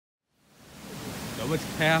Dapat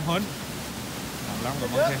kaya hon. Lang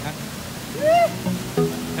ngomong sehat.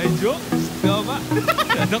 Hey Jo, coba.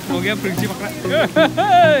 Dok mau dia pergi Chakrak.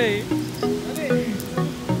 Hei.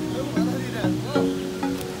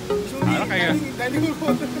 Ala kayak.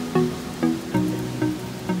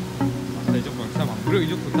 Masa Jo bangsa manggru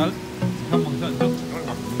Jo total. Jika bangsa Jo Chakrak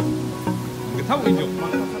bang. Nggak tahu Jo.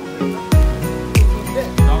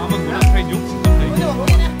 Jangan menggunakan kayak Jo.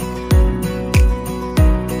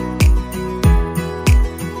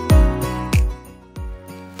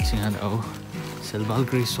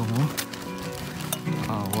 Misimagre songo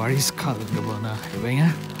Wari Skal gabana ibenga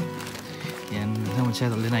yan naman siya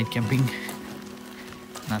tali night camping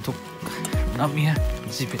natuk namia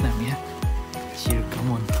zipit namia sir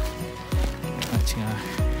kamon achinga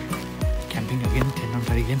camping again tenon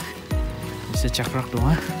tari again bisa Chakrak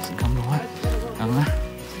doa sekam doa anga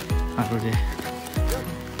aru de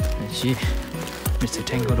si Mr.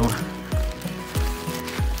 Tango doa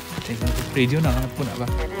Tango radio nang pun apa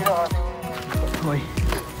Oi,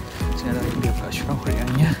 sekarang dia kasih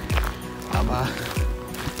koreanya, apa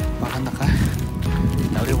makan tak kah?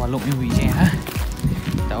 Tahu dia waluk ni bijak ha?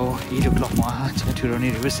 Tahu 8 o'clock muah, cakap Tura ni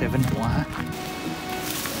river 7 muah.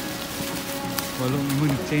 Waluk ni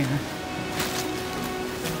bijak ha?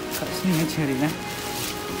 Kat sini ni cari na.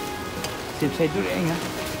 Siap saya tu dia ha?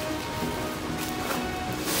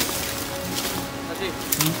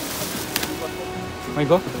 Mày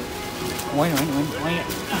có? Ngoài.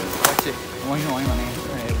 I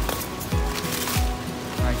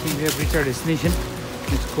think we have reached our destination.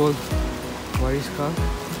 It's called Wari Skal,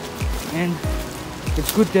 and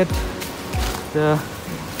it's good that the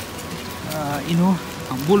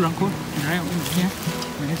ambul rangko nai umnya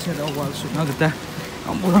manager da wal su na gata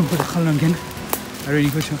ambul rangko da khalang gen are ni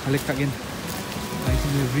ko sha khalik ta gen. I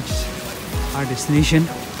think we have reached our destination.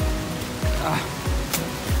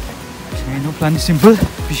 No plan is simple.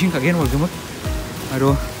 Fishing again wal gamot.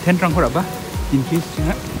 Aro tent rangko ba in case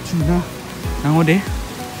chuna nangode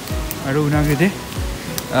aro nagede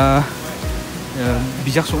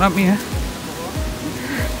bijak sona mi ha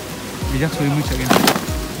bijak soi mu chagen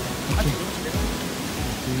okay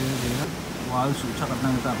wal su chakat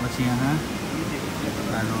nang ta bachi ha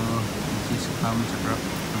aro si sekam Chakrak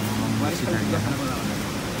masih dari ha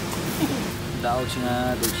dau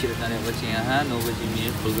chinga do chirat na bachi ha no bachi mi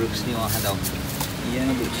full groups ni wa ha dau iya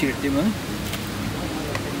do chirat de mang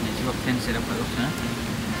Ten setup pada sana,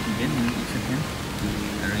 again ini sekian,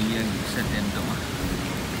 raya sekian doa.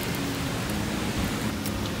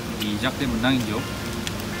 Bijak deh menang jo,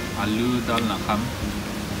 alu dal nakam,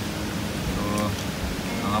 so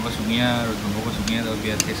apa sungnya, tunggu apa sungnya, tapi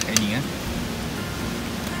biar tes kayak ini ya.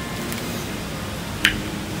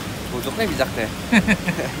 Bujuknya bijak deh.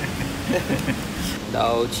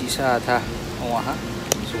 Dau cisa ta, wah,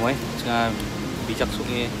 sungai, jangan bijak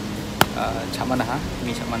sungai. Chamana ha,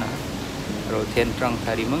 mi chamana ha, ro ten trang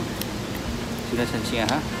tari meng, sudah sensinya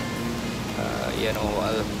ha, ya no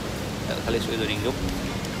wal kali sudah doring jok,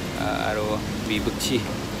 ro bi bukci,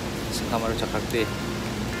 sekamar Chakrak te,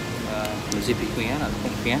 musik ikunya, nak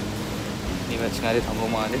kumpunya, ni macam ada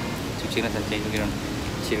Tango mah ada, cuci na sensinya itu kiran,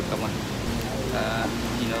 ciri kaman,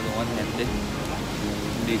 ini doang nanti,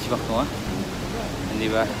 di cibak doang,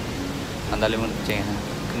 nanti bah, anda lemon ceng ha,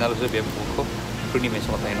 kenal sudah biar buku, pergi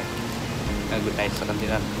mesok apa eno. Good night sa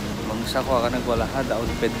kantinan. Mangsa ko akan nagwala ha daw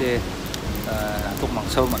pete atuk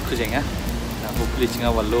mangsa man kujeng ha. Na hopefully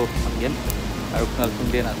singa wallo anggen. Aru knal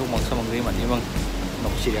pun den atuk mangsa mangri man imang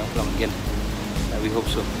noksi yang pulang anggen. We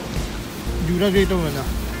hope so. Jura gitu mana?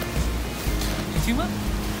 Cima?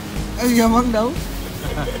 Ya mang daw.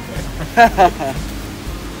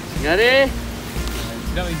 Ngare.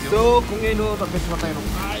 So kung ino tapos matay no.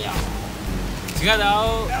 Aya. Singa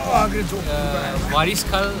daw. Wari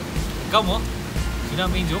Skal kamu sudah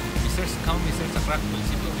menjuk Mr. Chakrak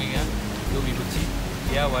polisi belumnya dua bibuci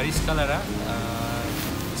ya Wari Skal ada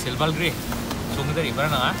Misimagre songo dari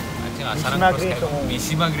mana nggak acing asaran terus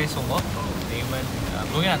Misimagre songo dengan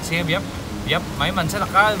belumnya acing biap main manca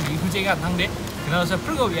nakal bibuci kan tang deh kenal saya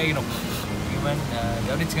perlu biar gino dengan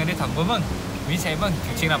jadi cengar deh Tango mang saya mang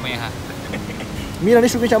kucing namanya ha mi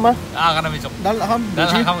nanti suka sama karena besok dal ham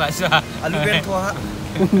nggak sih alu bento ha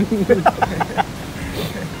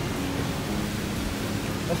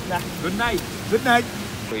Good night.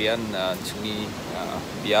 Korean sini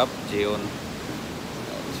biap jeon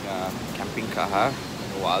camping kah,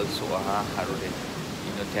 wal soha haru deh.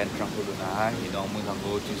 Ino tent rang kudu nah, ino mung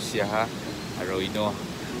Tango juice ha, haru ino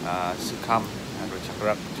sekam haru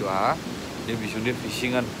Chakrak jua. Dia bisu dia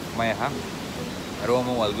fishingan mai ha. Haru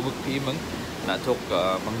mau wal gubuk pi meng, nak tok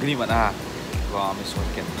manggri mana ha. Wah misal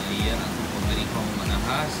ket ni ya, ini kau mana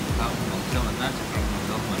ha, sikap mangsa mana, cakrak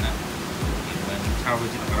mangsa mana, dan cara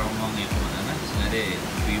cakrak mangsa yang mana, sebenarnya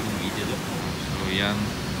bingung aja tu. So yang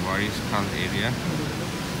Wari Skal area,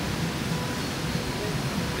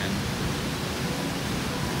 dan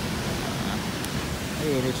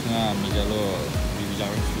ayo rusnya mijalo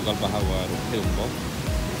bicara sugal bahawa ruhe umbo,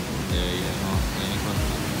 ya no ini kau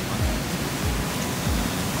sudah.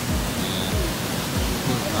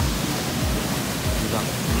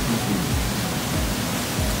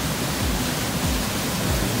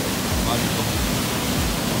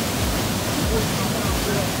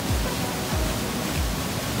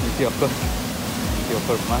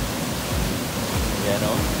 Mediocre mah, ya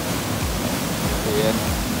no, kemudian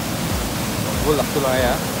bulak tu lah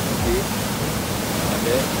ya, di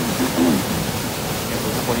ada yang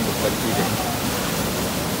bukan poni dokter sih.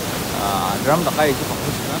 Drum tak kaya itu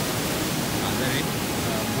bagus kan, ada ni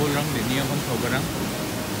bulang di ni aku coba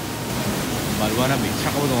baruana bicara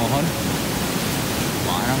kau doang,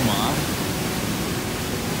 marang mah,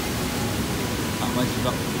 sama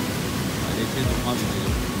juga. Jadi tu mah begitu.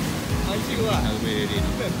 Asyik lah. Lebih dari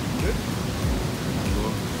itu.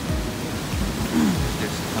 Tango.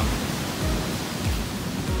 Just come.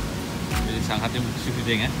 Jadi sangat yang sulit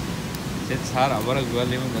dengan. Set sar, abang gua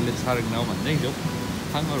lima kali sar kenal mana itu.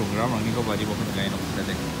 Tango orang ni kau bari bukan gaya nak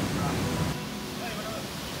sedek.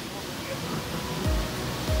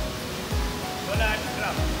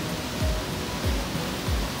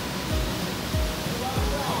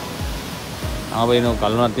 Apa ini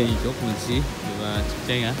kalau nanti itu mesti juga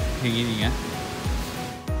ceknya, begini ya.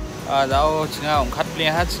 Dah, cengah kat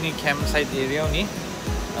beliau ha, cengih campsite area ni,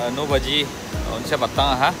 no baji, unsya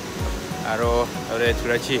batang ha, aro, Tura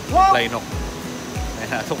Tura lain no,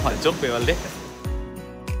 nah tu macam pewal deh.